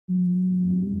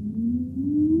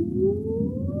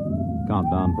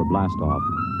countdown for blast off.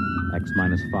 X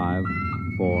minus 5,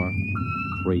 4,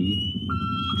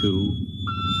 3, 2,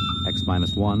 X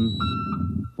minus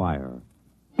 1, fire.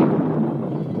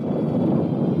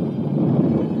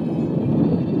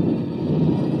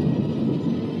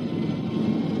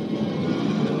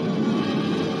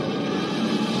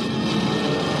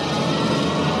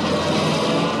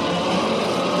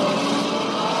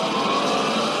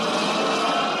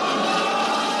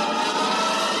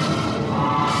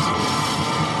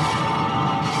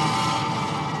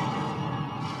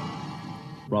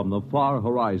 From the far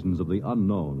horizons of the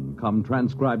unknown come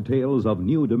transcribed tales of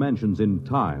new dimensions in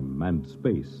time and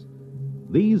space.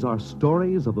 These are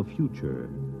stories of the future,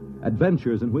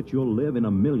 adventures in which you'll live in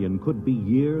a million could-be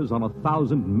years on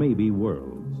 1,000 maybe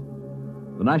worlds.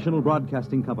 The National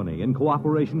Broadcasting Company, in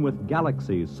cooperation with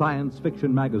Galaxy Science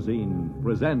Fiction Magazine,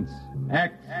 presents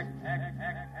X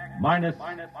minus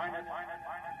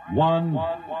 1.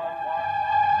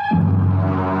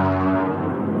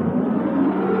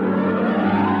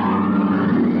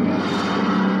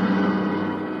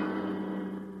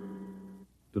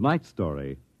 Tonight's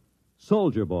story,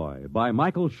 Soldier Boy, by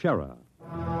Michael Shera.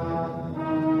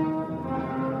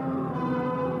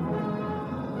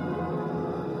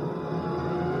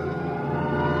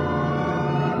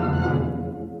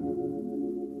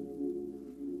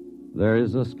 There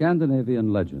is a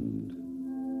Scandinavian legend.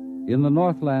 In the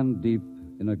Northland deep,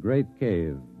 in a great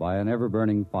cave by an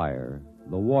ever-burning fire,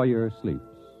 the warrior sleeps.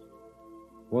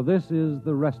 For this is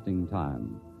the resting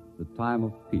time, the time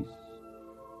of peace.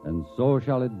 And so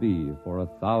shall it be for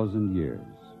 1,000 years.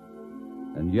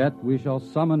 And yet we shall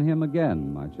summon him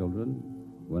again, my children,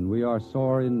 when we are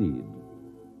sore in need.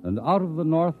 And out of the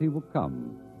north he will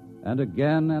come, and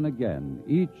again,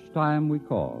 each time we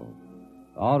call,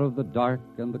 out of the dark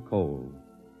and the cold,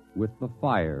 with the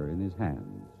fire in his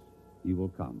hands, he will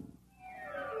come.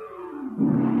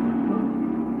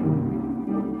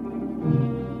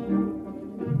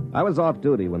 I was off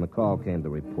duty when the call came to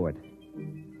report.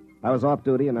 I was off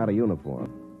duty and out of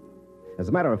uniform. As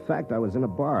a matter of fact, I was in a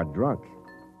bar, drunk.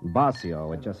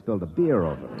 Bossio had just spilled a beer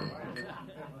over me.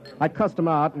 I cussed him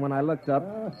out, and when I looked up,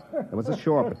 there was a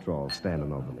shore patrol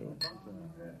standing over me.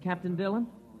 Captain Dillon?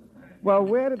 Well,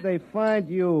 where did they find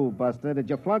you, Buster? Did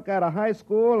you flunk out of high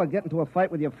school or get into a fight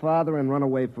with your father and run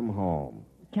away from home?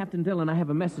 Captain Dillon, I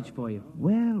have a message for you.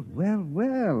 Well.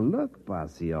 Look,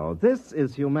 Bossio, this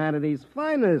is humanity's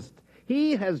finest.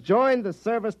 He has joined the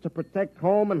service to protect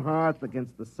home and hearth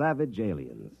against the savage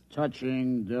aliens.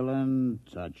 Touching, Dillon,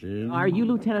 touching. Are you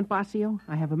Lieutenant Bossio?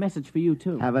 I have a message for you,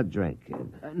 too. Have a drink,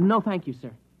 kid. No, thank you,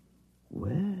 sir.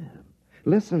 Well,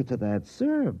 listen to that,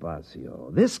 sir,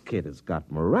 Bossio. This kid has got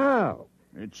morale.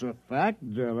 It's a fact,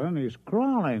 Dillon. He's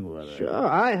crawling with it. Sure,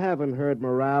 I haven't heard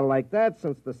morale like that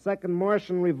since the Second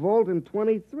Martian Revolt in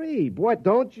 23. Boy,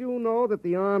 don't you know that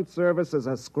the armed service is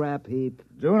a scrap heap?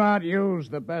 Do not use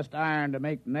the best iron to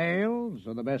make nails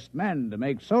or the best men to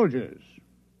make soldiers.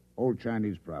 Old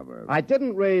Chinese proverb. I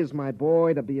didn't raise my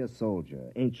boy to be a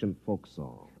soldier. Ancient folk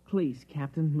song. Please,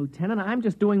 Captain, Lieutenant, I'm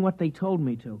just doing what they told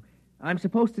me to. I'm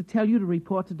supposed to tell you to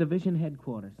report to division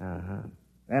headquarters. Uh-huh.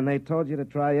 And they told you to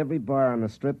try every bar on the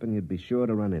strip and you'd be sure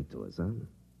to run into us, huh?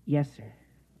 Yes, sir.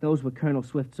 Those were Colonel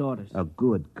Swift's orders. A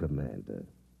good commander.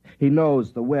 He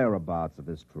knows the whereabouts of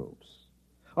his troops.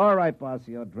 All right,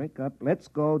 Bossio, drink up. Let's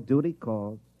go. Duty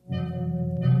calls.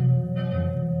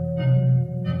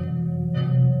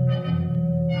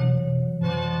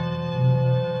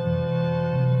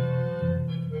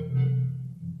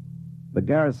 The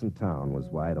garrison town was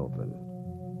wide open.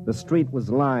 The street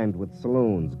was lined with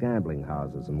saloons, gambling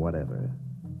houses, and whatever.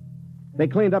 They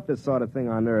cleaned up this sort of thing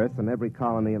on Earth and every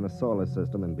colony in the solar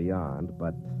system and beyond,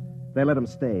 but they let them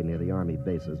stay near the Army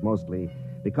bases, mostly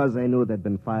because they knew there'd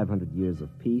been 500 years of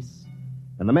peace,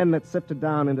 and the men that sifted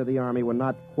down into the Army were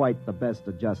not quite the best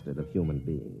adjusted of human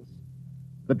beings.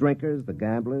 The drinkers, the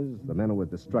gamblers, the men who were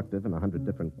destructive in 100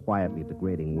 different quietly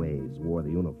degrading ways wore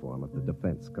the uniform of the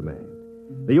Defense Command.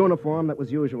 The uniform that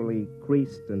was usually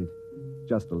creased and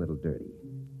just a little dirty.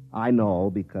 I know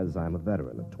because I'm a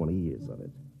veteran of 20 years of it.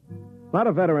 Not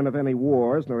a veteran of any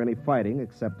wars nor any fighting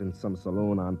except in some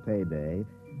saloon on payday,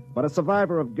 but a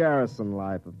survivor of garrison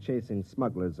life, of chasing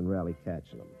smugglers and rarely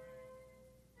catching them.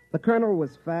 The colonel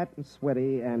was fat and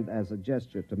sweaty, and as a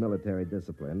gesture to military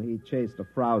discipline, he chased a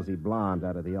frowsy blonde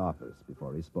out of the office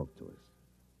before he spoke to us.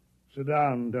 Sit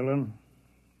down, Dillon.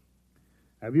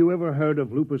 Have you ever heard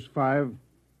of Lupus 5?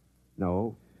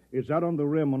 No. It's out on the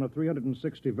rim on a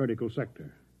 360 vertical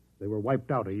sector. They were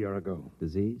wiped out a year ago.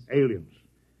 Disease? Aliens.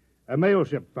 A mail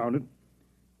ship found it.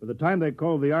 By the time they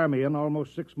called the Army in,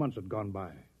 almost 6 months had gone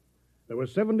by. There were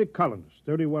 70 colonists.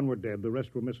 31 were dead. The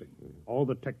rest were missing. All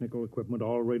the technical equipment,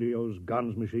 all radios,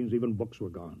 guns, machines, even books were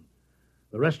gone.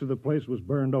 The rest of the place was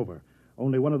burned over.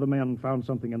 Only one of the men found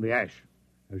something in the ash.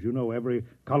 As you know, every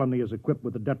colony is equipped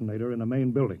with a detonator in a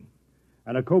main building.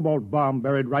 And a cobalt bomb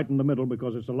buried right in the middle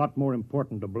because it's a lot more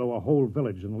important to blow a whole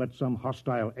village than let some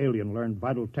hostile alien learn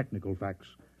vital technical facts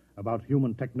about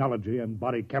human technology and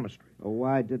body chemistry. Well,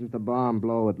 why didn't the bomb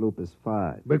blow at Lupus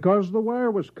 5? Because the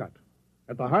wire was cut.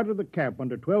 At the heart of the camp,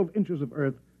 under 12 inches of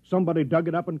earth, somebody dug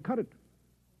it up and cut it.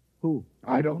 Who?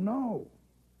 I don't know.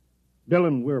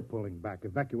 Dillon, we're pulling back,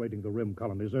 evacuating the rim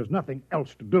colonies. There's nothing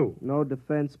else to do. No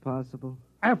defense possible?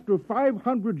 After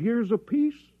 500 years of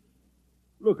peace?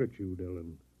 Look at you,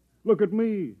 Dillon. Look at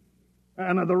me.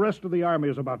 And the rest of the army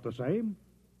is about the same.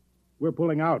 We're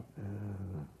pulling out.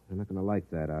 They're not going to like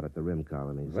that out at the rim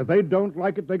colonies. If they don't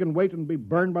like it, they can wait and be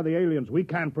burned by the aliens. We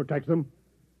can't protect them.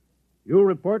 You'll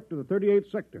report to the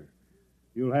 38th sector.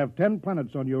 You'll have 10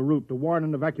 planets on your route to warn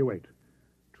and evacuate.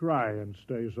 Try and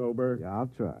stay sober. Yeah, I'll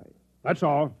try. That's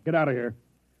all. Get out of here.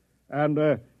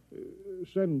 And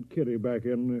send Kitty back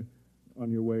in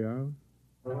on your way out.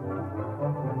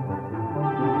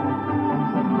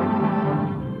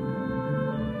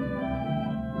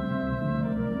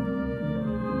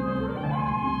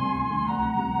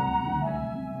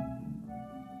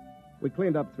 We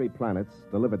cleaned up 3 planets,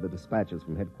 delivered the dispatches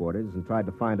from headquarters, and tried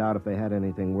to find out if they had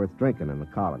anything worth drinking in the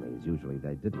colonies. Usually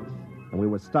they didn't. And we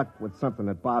were stuck with something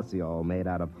at Basio made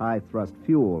out of high-thrust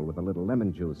fuel with a little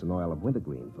lemon juice and oil of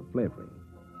wintergreen for flavoring.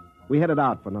 We headed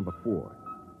out for number 4.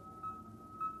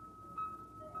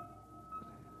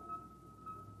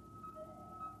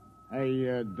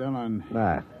 Hey, Dillon.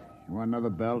 Ah, You want another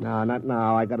belt? no, not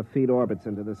now. I got to feed orbits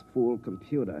into this fool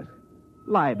computer.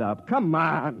 Light up. Come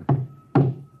on.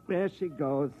 There she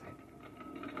goes.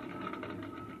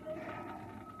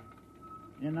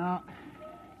 You know,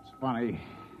 it's funny.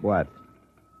 What?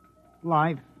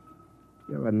 Life.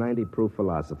 You're a 90-proof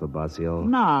philosopher, Basio.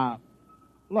 Nah.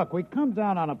 Look, we come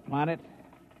down on a planet.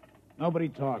 Nobody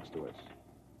talks to us.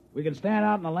 We can stand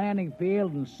out in the landing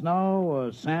field in snow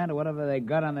or sand or whatever they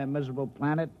got on their miserable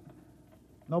planet.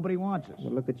 Nobody wants us.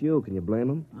 Well, look at you. Can you blame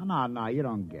them? No, you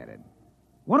don't get it.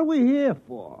 What are we here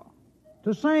for?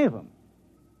 To save them.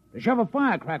 To shove a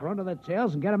firecracker under their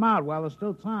tails and get them out while there's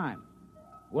still time.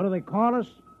 What do they call us?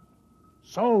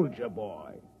 Soldier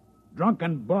boy.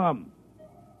 Drunken bum.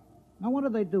 Now, what do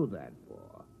they do that for?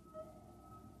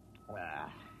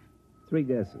 3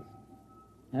 guesses.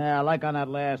 Yeah, like on that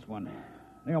last one.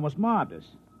 They almost mobbed us.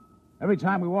 Every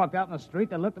time we walked out in the street,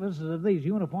 they looked at us as if these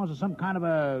uniforms were some kind of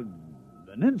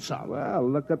an insult. Well,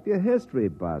 look up your history,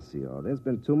 Basio. There's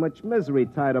been too much misery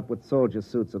tied up with soldier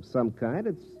suits of some kind.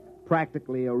 It's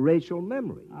practically a racial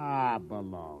memory. Ah,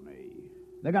 baloney.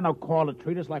 They got no call to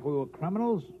treat us like we were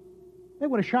criminals. They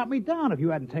would have shot me down if you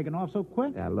hadn't taken off so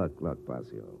quick. Yeah, look,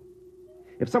 Basio.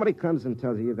 If somebody comes and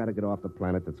tells you got to get off the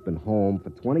planet that's been home for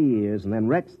 20 years and then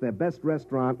wrecks their best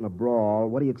restaurant in a brawl,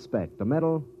 what do you expect, a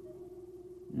medal?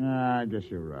 I guess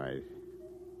you're right.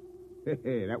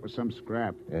 Hey, that was some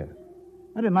scrap. Yeah.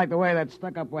 I didn't like the way that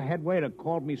stuck-up head waiter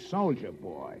called me soldier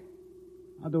boy.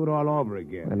 I'll do it all over I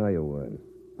again. know you would.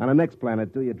 On the next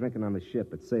planet, do your drinking on the ship.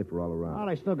 It's safer all Well, around.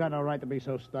 they still got no right to be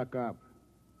so stuck up.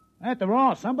 After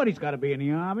all, somebody's got to be in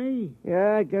the Army.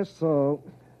 Yeah, I guess so.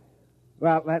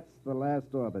 Well, that's the last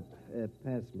orbit.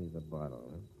 Pass me the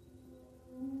bottle.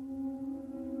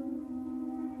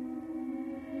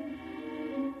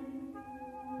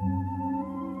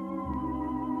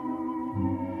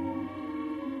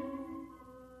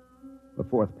 The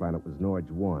 4th planet was Norge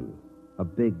 1, a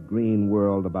big green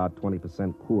world about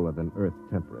 20% cooler than Earth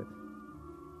temperate.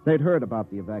 They'd heard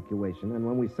about the evacuation, and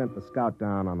when we sent the scout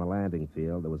down on the landing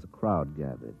field, there was a crowd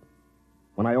gathered.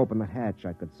 When I opened the hatch,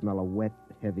 I could smell a wet,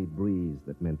 heavy breeze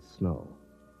that meant snow.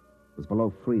 It was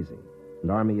below freezing, and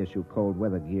Army-issue cold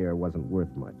weather gear wasn't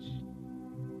worth much.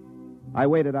 I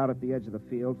waited out at the edge of the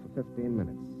field for 15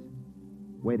 minutes,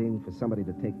 waiting for somebody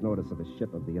to take notice of a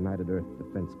ship of the United Earth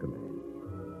Defense Command.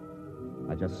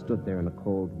 I just stood there in the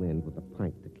cold wind with a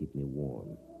pint to keep me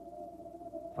warm.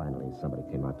 Finally, somebody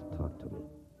came out to talk to me.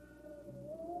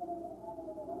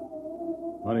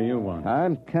 What do you want?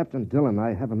 I'm Captain Dillon.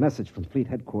 I have a message from Fleet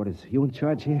Headquarters. You in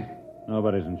charge here?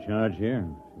 Nobody's in charge here. If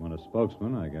you want a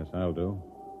spokesman, I guess I'll do.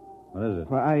 What is it?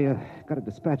 Well, I got a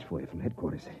dispatch for you from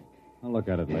headquarters. I'll look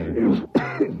at it later. Is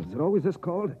it always this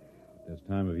cold? This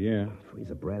time of year.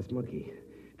 Freeze a brass monkey.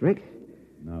 Drink?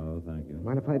 No, thank you.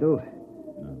 Mind if I do?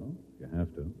 No, you have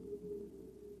to.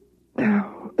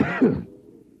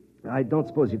 I don't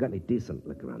suppose you got any decent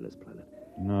liquor on this planet.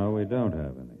 No, we don't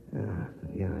have any.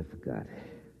 Yeah, I forgot.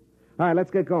 All right,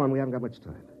 let's get going. We haven't got much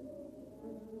time.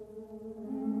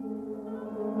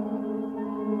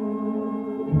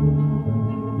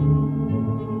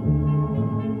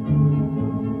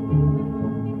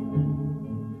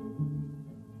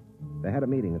 They had a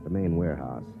meeting at the main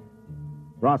warehouse.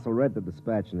 Russell read the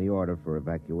dispatch and the order for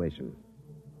evacuation.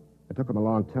 It took them a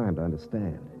long time to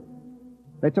understand.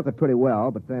 They took it pretty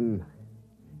well, but then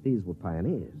these were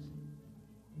pioneers.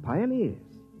 Pioneers.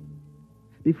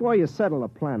 Before you settle a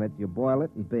planet, you boil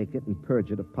it and bake it and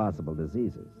purge it of possible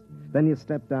diseases. Then you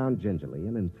step down gingerly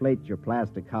and inflate your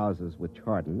plastic houses which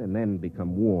harden and then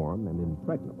become warm and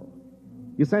impregnable.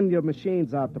 You send your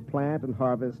machines out to plant and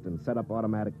harvest and set up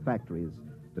automatic factories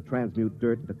to transmute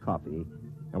dirt into coffee,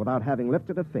 and without having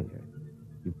lifted a finger,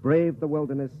 you've braved the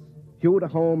wilderness, hewed a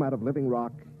home out of living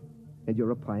rock, and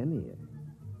you're a pioneer.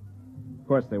 Of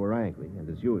course, they were angry, and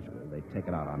as usual, they'd take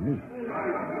it out on me.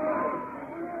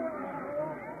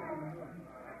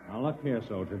 Now, look here,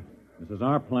 soldier. This is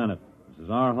our planet. This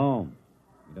is our home.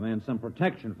 We demand some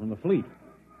protection from the fleet.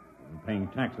 We've been paying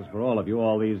taxes for all of you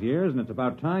all these years, and it's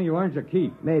about time you earned your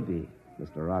keep. Maybe,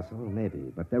 Mr. Russell,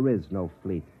 maybe, but there is no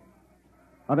fleet.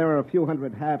 Oh, there are a few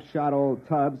hundred half-shot old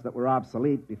tubs that were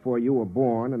obsolete before you were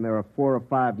born, and there are 4 or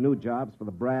 5 new jobs for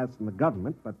the brass and the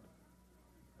government, but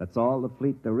that's all the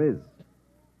fleet there is.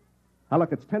 Now,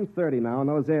 look, it's 10:30 now, and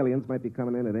those aliens might be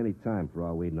coming in at any time for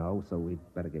all we know, so we'd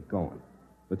better get going.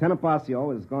 Lieutenant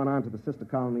Basio has gone on to the sister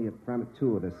colony at Planet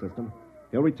 2 of this system.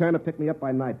 He'll return to pick me up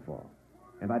by nightfall,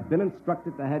 and I've been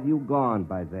instructed to have you gone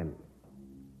by then.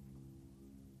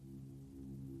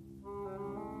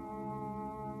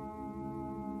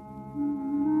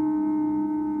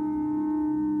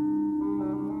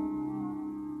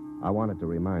 I wanted to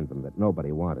remind them that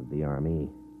nobody wanted the Army,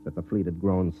 that the fleet had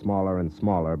grown smaller and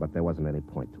smaller, but there wasn't any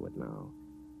point to it now.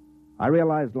 I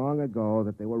realized long ago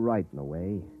that they were right in a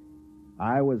way.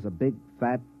 I was a big,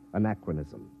 fat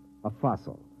anachronism, a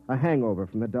fossil, a hangover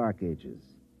from the Dark Ages.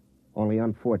 Only,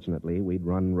 unfortunately, we'd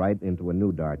run right into a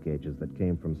new Dark Ages that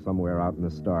came from somewhere out in the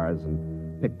stars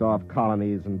and picked off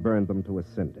colonies and burned them to a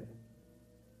cinder.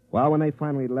 Well, when they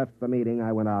finally left the meeting,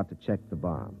 I went out to check the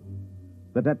bomb.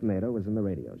 The detonator was in the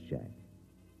radio shack.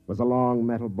 It was a long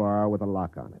metal bar with a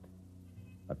lock on it.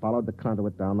 I followed the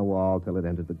conduit down the wall till it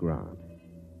entered the ground.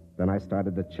 Then I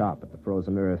started to chop at the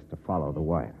frozen earth to follow the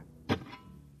wire.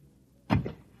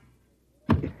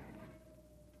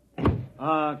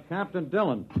 Captain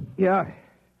Dillon. Yeah.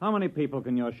 How many people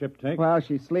can your ship take? Well,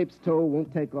 she sleeps too.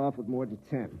 Won't take off with more than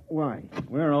 10. Why?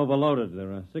 We're overloaded.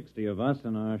 There are 60 of us,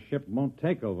 and our ship won't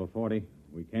take over 40.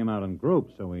 We came out in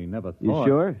groups, so we never thought. You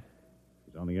sure?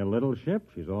 She's only a little ship.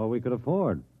 She's all we could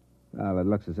afford. Well, it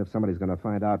looks as if somebody's going to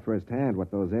find out firsthand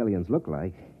what those aliens look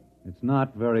like. It's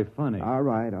not very funny. All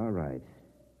right.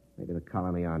 Maybe the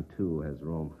colony on 2 has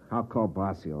room. I'll call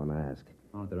Basio and ask.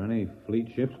 Aren't there any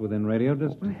fleet ships within radio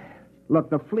distance? Look,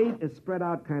 the fleet is spread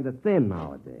out kind of thin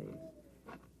nowadays.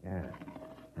 Yeah.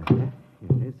 Here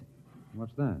it is.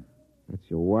 What's that? That's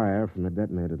your wire from the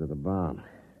detonator to the bomb.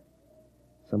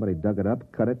 Somebody dug it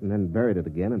up, cut it, and then buried it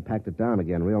again and packed it down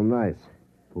again real nice.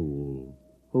 Fool.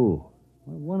 Who?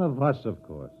 Well, one of us, of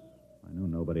course. I knew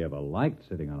nobody ever liked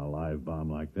sitting on a live bomb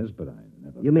like this, but I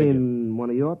never You figured... mean one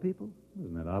of your people?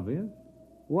 Isn't that obvious?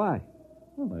 Why?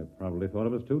 Well, they probably thought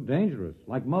it was too dangerous,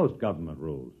 like most government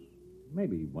rules.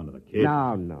 Maybe one of the kids.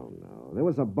 No. There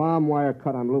was a bomb wire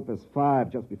cut on Lupus 5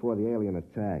 just before the alien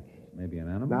attack. Maybe an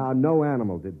animal? Now, no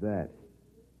animal did that.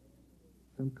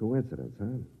 Some coincidence,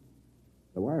 huh?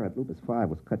 The wire at Lupus 5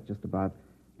 was cut just about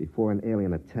before an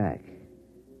alien attack.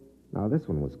 Now, this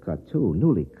one was cut, too,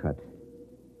 newly cut.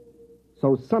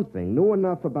 So something knew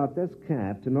enough about this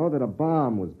camp to know that a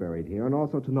bomb was buried here and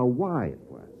also to know why it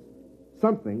was.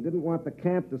 Something didn't want the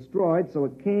camp destroyed, so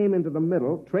it came into the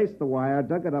middle, traced the wire,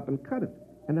 dug it up, and cut it,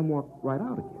 and then walked right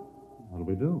out again. What'll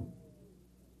we do?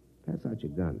 Pass out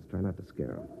your guns. Try not to scare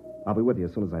them. I'll be with you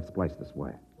as soon as I've spliced this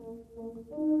wire.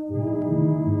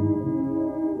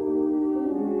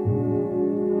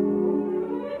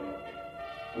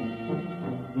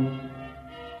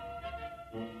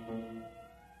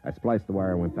 I spliced the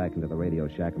wire and went back into the radio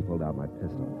shack and pulled out my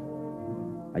pistol.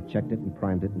 I checked it and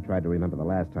primed it and tried to remember the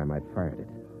last time I'd fired it.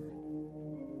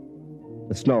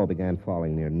 The snow began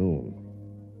falling near noon.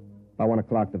 By 1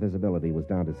 o'clock, the visibility was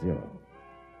down to 0.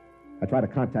 I tried to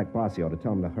contact Basio to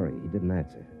tell him to hurry. He didn't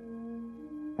answer.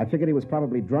 I figured he was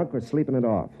probably drunk or sleeping it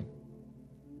off.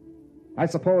 I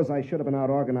suppose I should have been out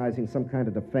organizing some kind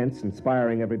of defense,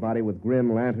 inspiring everybody with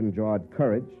grim, lantern-jawed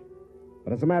courage.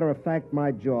 But as a matter of fact,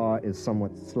 my jaw is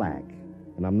somewhat slack,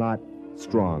 and I'm not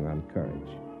strong on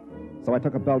courage. So I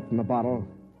took a belt from the bottle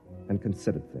and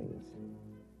considered things.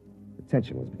 The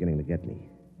tension was beginning to get me.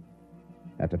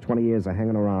 After 20 years of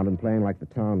hanging around and playing like the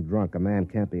town drunk, a man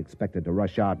can't be expected to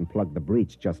rush out and plug the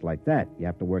breech just like that. You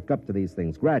have to work up to these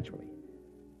things gradually.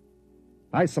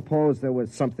 I suppose there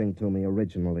was something to me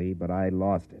originally, but I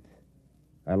lost it.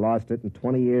 I lost it in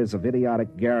 20 years of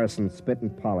idiotic garrison spit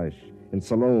and polish in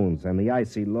saloons and the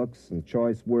icy looks and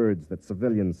choice words that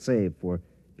civilians save for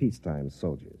peacetime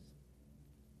soldiers.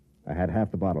 I had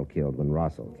half the bottle killed when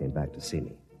Rossel came back to see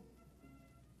me.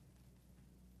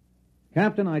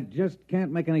 Captain, I just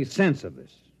can't make any sense of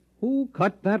this. Who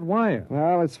cut that wire?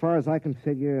 Well, as far as I can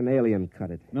figure, an alien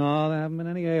cut it. No, there haven't been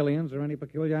any aliens or any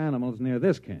peculiar animals near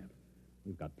this camp.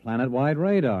 We've got planet-wide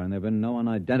radar, and there have been no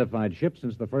unidentified ships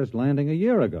since the first landing a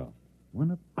year ago.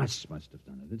 One of us must have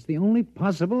done it. It's the only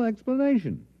possible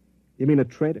explanation. You mean a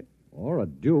traitor? Or a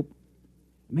dupe.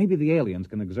 Maybe the aliens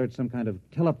can exert some kind of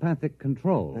telepathic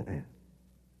control.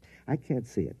 I can't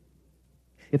see it.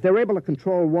 If they're able to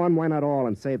control one, why not all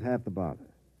and save half the bother?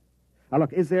 Now,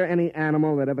 look, is there any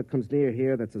animal that ever comes near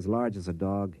here that's as large as a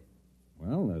dog?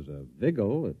 Well, there's a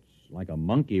vigil. It's like a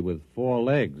monkey with 4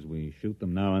 legs. We shoot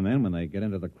them now and then when they get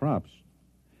into the crops.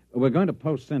 We're going to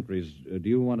post sentries. Do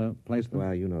you want to place them?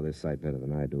 Well, you know this site better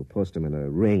than I do. Post them in a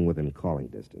ring within calling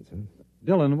distance, huh?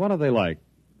 Dylan, what are they like,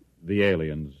 the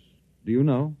aliens? Do you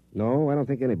know? No, I don't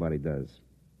think anybody does.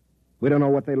 We don't know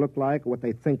what they look like, or what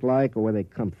they think like, or where they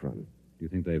come from. Do you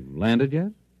think they've landed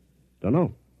yet? Don't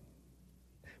know.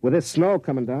 With this snow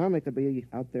coming down, they could be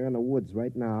out there in the woods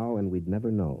right now, and we'd never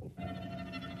know.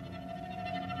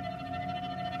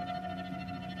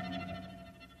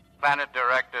 Planet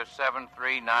Director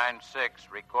 7396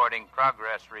 recording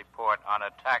progress report on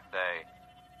attack day.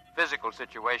 Physical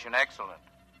situation excellent.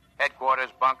 Headquarters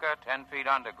bunker 10 feet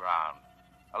underground.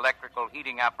 Electrical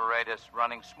heating apparatus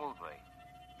running smoothly.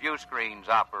 View screens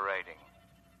operating.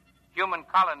 Human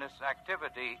colonist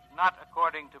activity not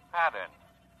according to pattern.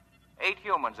 8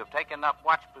 humans have taken up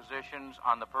watch positions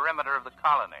on the perimeter of the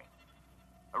colony.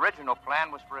 Original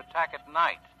plan was for attack at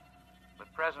night,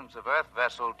 but presence of Earth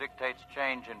vessel dictates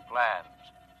change in plans.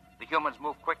 The humans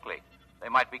move quickly. They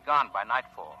might be gone by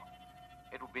nightfall.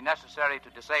 It will be necessary to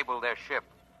disable their ship,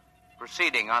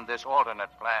 proceeding on this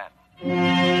alternate plan.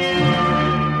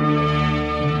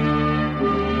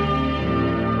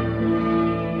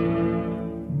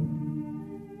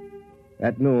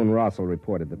 At noon, Rossel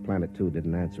reported that Planet 2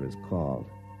 didn't answer his call.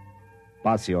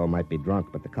 Basio might be drunk,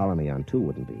 but the colony on 2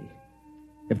 wouldn't be.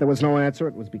 If there was no answer,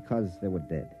 it was because they were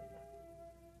dead.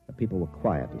 The people were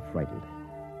quiet and frightened.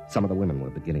 Some of the women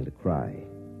were beginning to cry.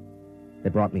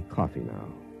 They brought me coffee now.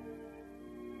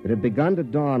 It had begun to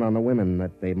dawn on the women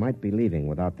that they might be leaving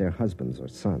without their husbands or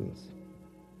sons.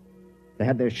 They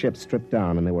had their ships stripped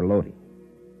down and they were loading.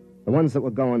 The ones that were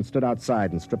going stood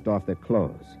outside and stripped off their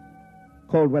clothes.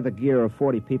 Cold weather gear of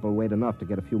 40 people weighed enough to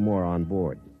get a few more on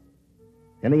board.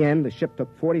 In the end, the ship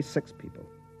took 46 people.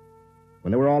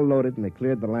 When they were all loaded and they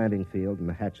cleared the landing field and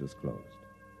the hatches closed.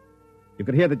 You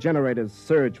could hear the generators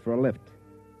surge for a lift.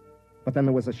 But then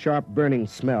there was a sharp burning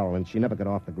smell and she never got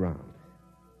off the ground.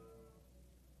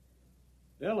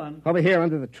 Dylan? Over here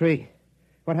under the tree.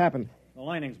 What happened? The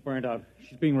lining's burned out.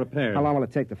 She's being repaired. How long will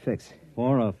it take to fix?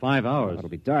 4 or 5 hours. It'll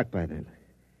be dark by then.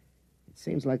 It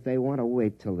seems like they want to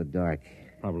wait till the dark.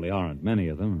 Probably aren't many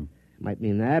of them. Might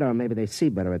mean that, or maybe they see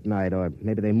better at night, or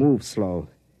maybe they move slow.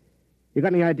 You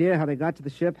got any idea how they got to the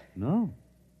ship? No.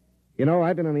 You know,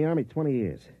 I've been in the Army 20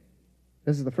 years.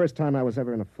 This is the first time I was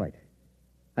ever in a fight.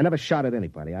 I never shot at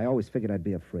anybody. I always figured I'd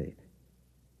be afraid.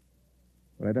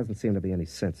 But there doesn't seem to be any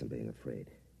sense in being afraid.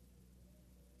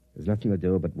 There's nothing to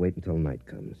do but wait until night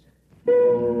comes.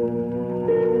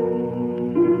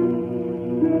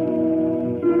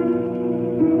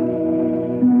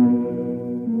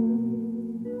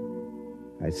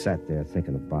 I sat there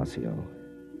thinking of Basio.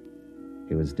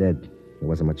 He was dead. There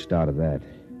wasn't much doubt of that.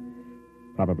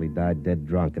 Probably died dead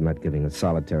drunk and not giving a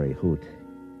solitary hoot.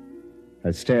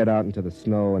 I stared out into the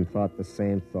snow and thought the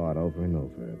same thought over and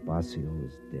over. Basio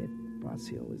is dead.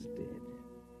 Basio is dead.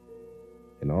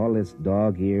 In all this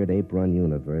dog-eared, ape-run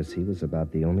universe, he was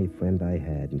about the only friend I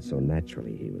had, and so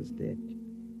naturally he was dead.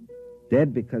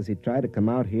 Dead because he tried to come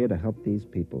out here to help these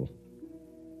people.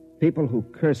 People who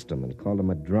cursed him and called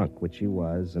him a drunk, which he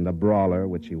was, and a brawler,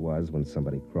 which he was when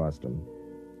somebody crossed him.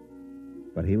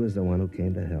 But he was the one who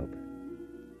came to help.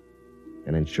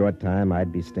 And in short time,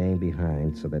 I'd be staying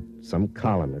behind so that some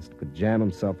colonist could jam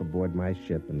himself aboard my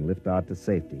ship and lift out to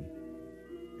safety.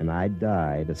 And I'd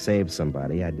die to save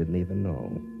somebody I didn't even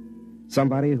know.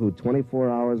 Somebody who 24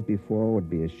 hours before would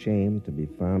be ashamed to be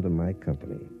found in my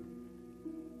company.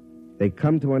 They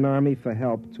come to an army for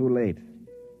help too late.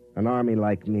 An army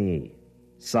like me,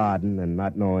 sodden and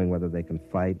not knowing whether they can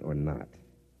fight or not.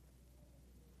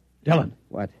 Dylan.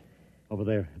 What? Over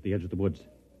there at the edge of the woods.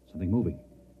 Something moving.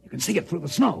 You can see it through the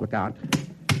snow. Look out.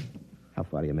 How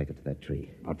far do you make it to that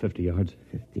tree? About 50 yards.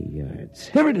 50 yards.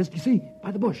 There it is, you see,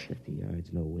 by the bush. 50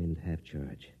 yards, no wind, half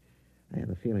charge. I have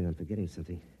a feeling I'm forgetting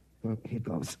something. Well, here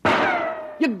goes.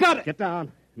 You got it! Get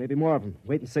down. Maybe more of them.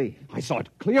 Wait and see. I saw it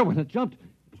clear when it jumped.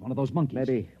 It was one of those monkeys.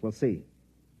 Maybe. We'll see.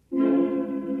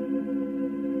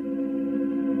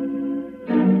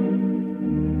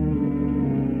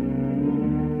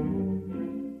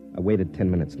 I waited 10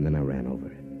 minutes and then I ran over.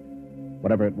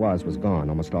 Whatever it was gone,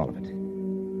 almost all of it.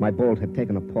 My bolt had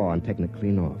taken a paw and taken it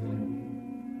clean off.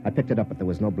 I picked it up, but there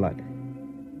was no blood.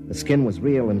 The skin was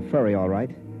real and furry, all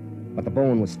right, but the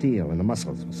bone was steel and the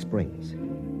muscles were springs.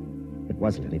 It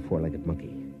wasn't any four-legged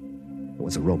monkey. It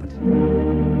was a robot.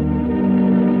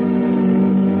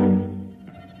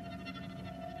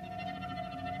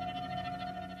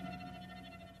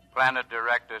 Planet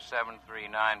Director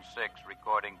 7396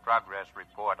 recording progress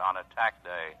report on attack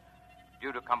day.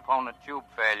 Due to component tube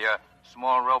failure,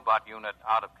 small robot unit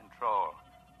out of control.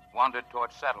 Wandered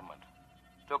towards settlement.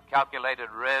 Took calculated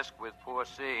risk with poor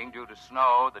seeing due to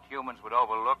snow that humans would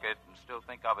overlook it and still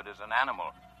think of it as an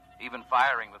animal, even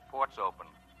firing with ports open.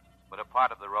 But a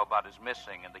part of the robot is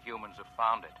missing and the humans have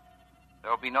found it. There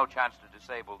will be no chance to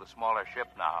disable the smaller ship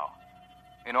now.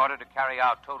 In order to carry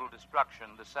out total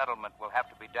destruction, the settlement will have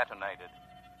to be detonated.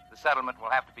 The settlement will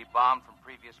have to be bombed from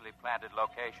previously planted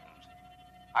locations.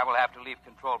 I will have to leave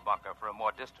control bunker for a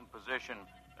more distant position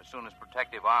as soon as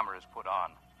protective armor is put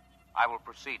on. I will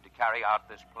proceed to carry out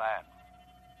this plan.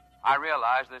 I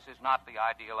realize this is not the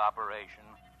ideal operation.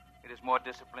 It is more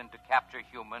disciplined to capture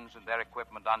humans and their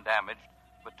equipment undamaged,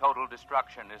 but total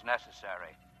destruction is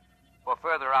necessary. For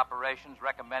further operations,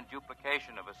 recommend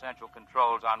duplication of essential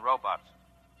controls on robots.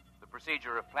 The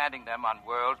procedure of planting them on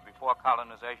worlds before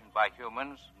colonization by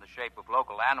humans in the shape of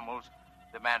local animals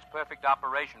demands perfect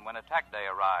operation when attack day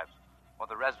arrives, or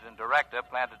the resident director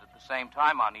planted at the same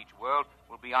time on each world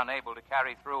will be unable to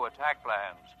carry through attack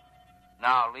plans.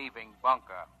 Now leaving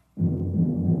bunker.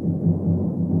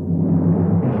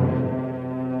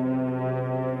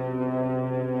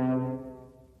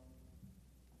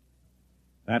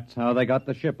 That's how they got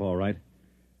the ship, all right.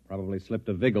 Probably slipped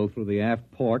a Vigil through the aft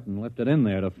port and left it in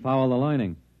there to foul the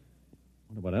lining.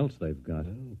 Wonder what else they've got.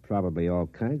 Well, probably all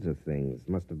kinds of things.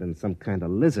 Must have been some kind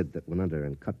of lizard that went under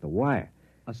and cut the wire.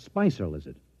 A spicer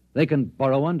lizard. They can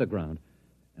burrow underground.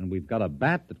 And we've got a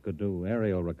bat that could do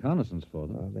aerial reconnaissance for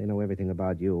them. Well, they know everything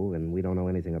about you, and we don't know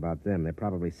anything about them. They're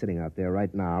probably sitting out there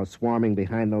right now, swarming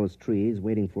behind those trees,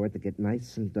 waiting for it to get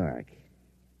nice and dark.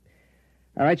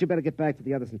 All right, you better get back to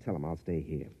the others and tell them I'll stay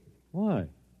here. Why?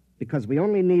 Because we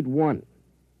only need one.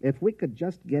 If we could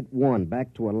just get one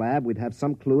back to a lab, we'd have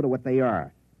some clue to what they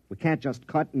are. We can't just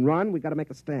cut and run. We've got to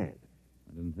make a stand.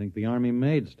 I didn't think the Army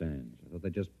made stands. I thought they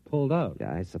just pulled out.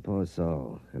 Yeah, I suppose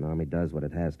so. An army does what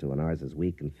it has to, and ours is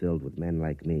weak and filled with men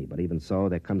like me. But even so,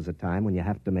 there comes a time when you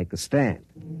have to make a stand.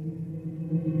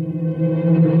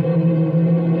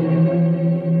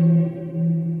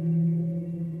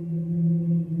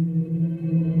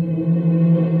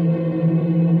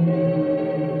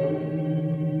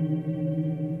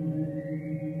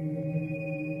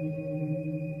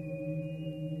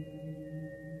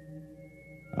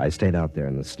 I stayed out there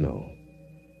in the snow.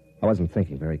 I wasn't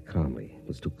thinking very calmly. It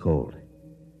was too cold.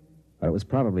 But it was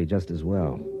probably just as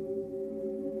well.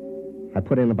 I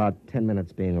put in about 10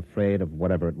 minutes being afraid of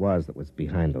whatever it was that was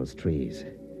behind those trees.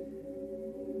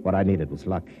 What I needed was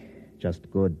luck. Just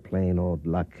good, plain old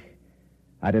luck.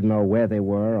 I didn't know where they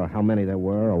were or how many there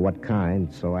were or what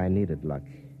kind, so I needed luck.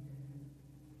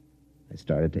 I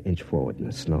started to inch forward in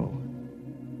the snow.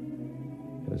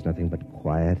 There was nothing but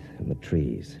quiet and the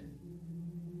trees.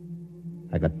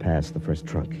 I got past the first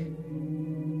trunk.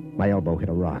 My elbow hit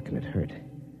a rock, and it hurt.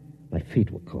 My feet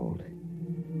were cold.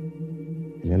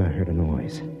 And then I heard a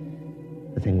noise.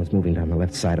 The thing was moving down the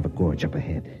left side of a gorge up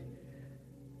ahead.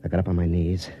 I got up on my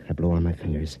knees, I blew on my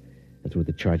fingers, and threw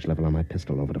the charge level on my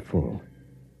pistol over to full.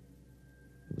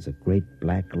 It was a great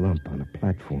black lump on a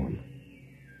platform.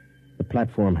 The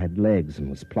platform had legs and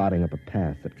was plodding up a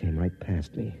path that came right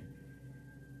past me.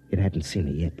 It hadn't seen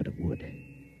me yet, but it would.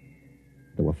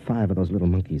 There were 5 of those little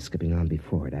monkeys skipping on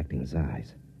before it, acting as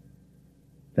eyes.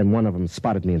 Then one of them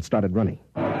spotted me and started running.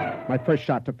 My first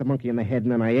shot took the monkey in the head,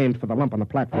 and then I aimed for the lump on the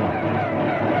platform.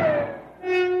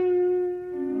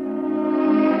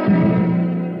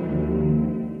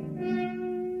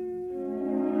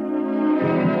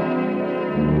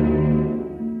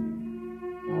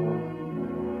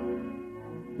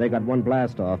 They got one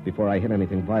blast off before I hit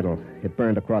anything vital. It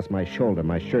burned across my shoulder,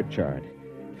 my shirt charred.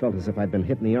 Felt as if I'd been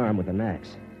hit in the arm with an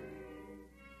axe.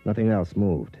 Nothing else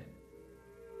moved.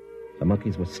 The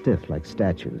monkeys were stiff like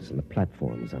statues, and the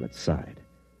platform was on its side.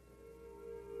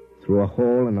 Through a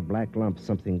hole in the black lump,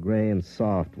 something gray and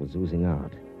soft was oozing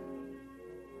out.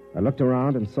 I looked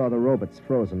around and saw the robots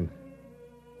frozen,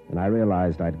 and I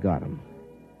realized I'd got him.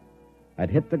 I'd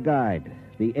hit the guide,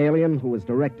 the alien who was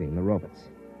directing the robots.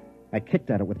 I kicked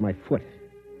at it with my foot.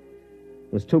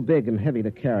 It was too big and heavy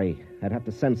to carry. I'd have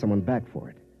to send someone back for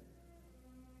it.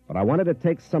 But I wanted to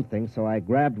take something, so I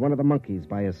grabbed one of the monkeys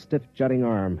by his stiff, jutting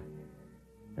arm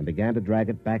and began to drag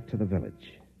it back to the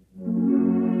village.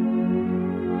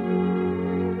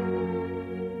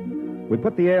 We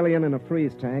put the alien in a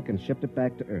freeze tank and shipped it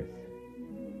back to Earth.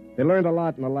 They learned a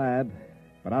lot in the lab,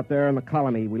 but out there in the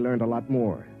colony, we learned a lot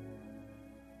more.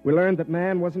 We learned that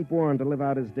man wasn't born to live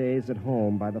out his days at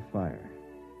home by the fire.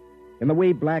 In the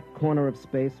wee black corner of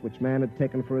space which man had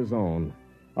taken for his own,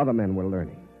 other men were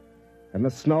learning. And the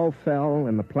snow fell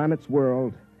in the planet's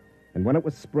world, and when it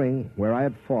was spring, where I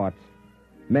had fought,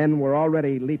 men were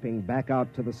already leaping back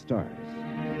out to the stars.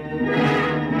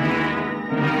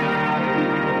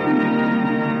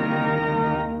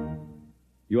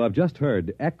 You have just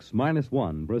heard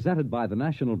X-1, presented by the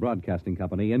National Broadcasting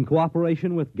Company in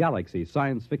cooperation with Galaxy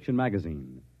Science Fiction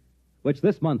Magazine, which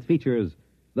this month features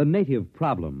The Native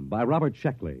Problem by Robert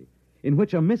Sheckley, in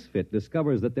which a misfit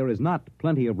discovers that there is not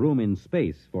plenty of room in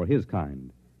space for his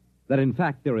kind, that in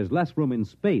fact there is less room in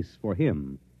space for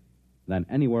him than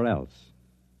anywhere else.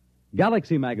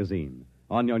 Galaxy Magazine,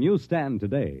 on your newsstand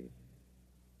today.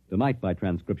 Tonight, by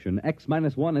transcription,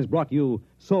 X-1 has brought you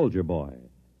Soldier Boy,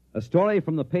 a story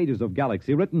from the pages of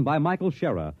Galaxy written by Michael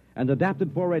Shera and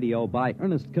adapted for radio by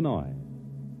Ernest Kenoy.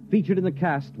 Featured in the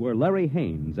cast were Larry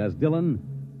Haynes as Dillon,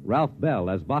 Ralph Bell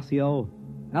as Bossio,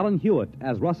 Alan Hewitt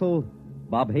as Russell,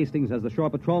 Bob Hastings as the shore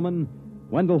patrolman,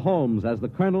 Wendell Holmes as the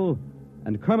colonel,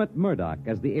 and Kermit Murdoch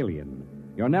as the alien.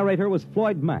 Your narrator was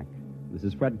Floyd Mack. This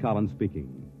is Fred Collins speaking.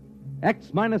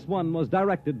 X-1 was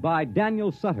directed by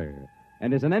Daniel Sutter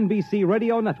and is an NBC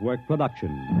Radio Network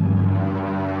production.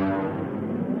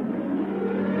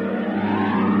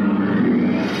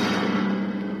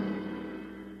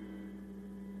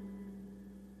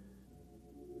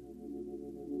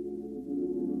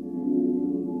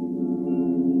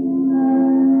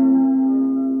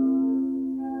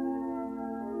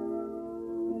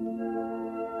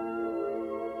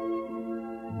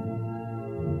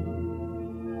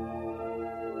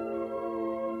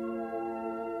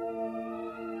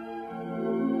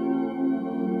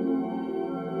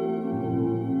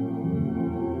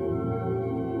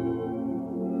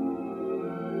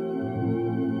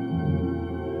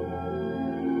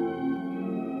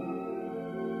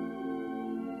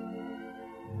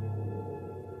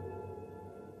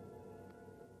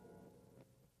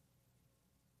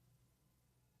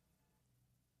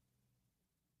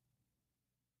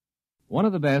 One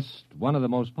of the best, one of the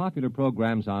most popular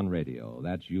programs on radio.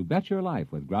 That's You Bet Your Life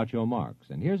with Groucho Marx.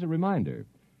 And here's a reminder.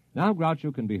 Now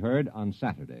Groucho can be heard on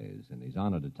Saturdays, and he's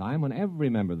on at a time when every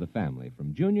member of the family,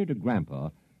 from Junior to Grandpa,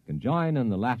 can join in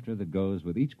the laughter that goes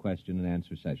with each question and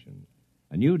answer session.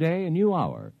 A new day, a new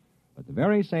hour, but the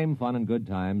very same fun and good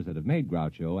times that have made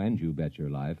Groucho and You Bet Your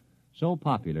Life so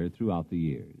popular throughout the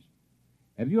years.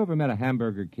 Have you ever met a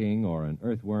hamburger king or an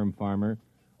earthworm farmer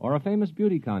or a famous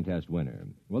beauty contest winner?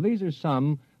 Well, these are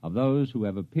some of those who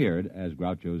have appeared as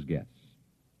Groucho's guests.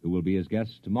 Who will be his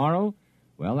guests tomorrow?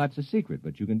 Well, that's a secret,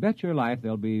 but you can bet your life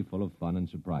they'll be full of fun and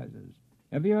surprises.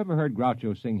 Have you ever heard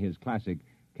Groucho sing his classic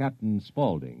Captain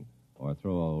Spaulding or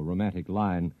throw a romantic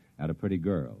line at a pretty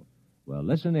girl? Well,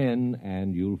 listen in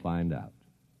and you'll find out.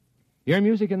 Hear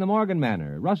music in the Morgan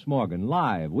manner. Russ Morgan,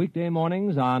 live, weekday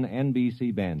mornings on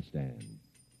NBC Bandstand.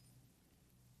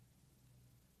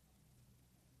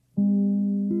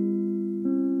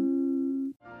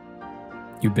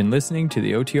 You've been listening to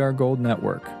the OTR Gold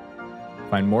Network.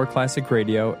 Find more classic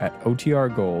radio at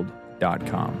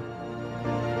otrgold.com.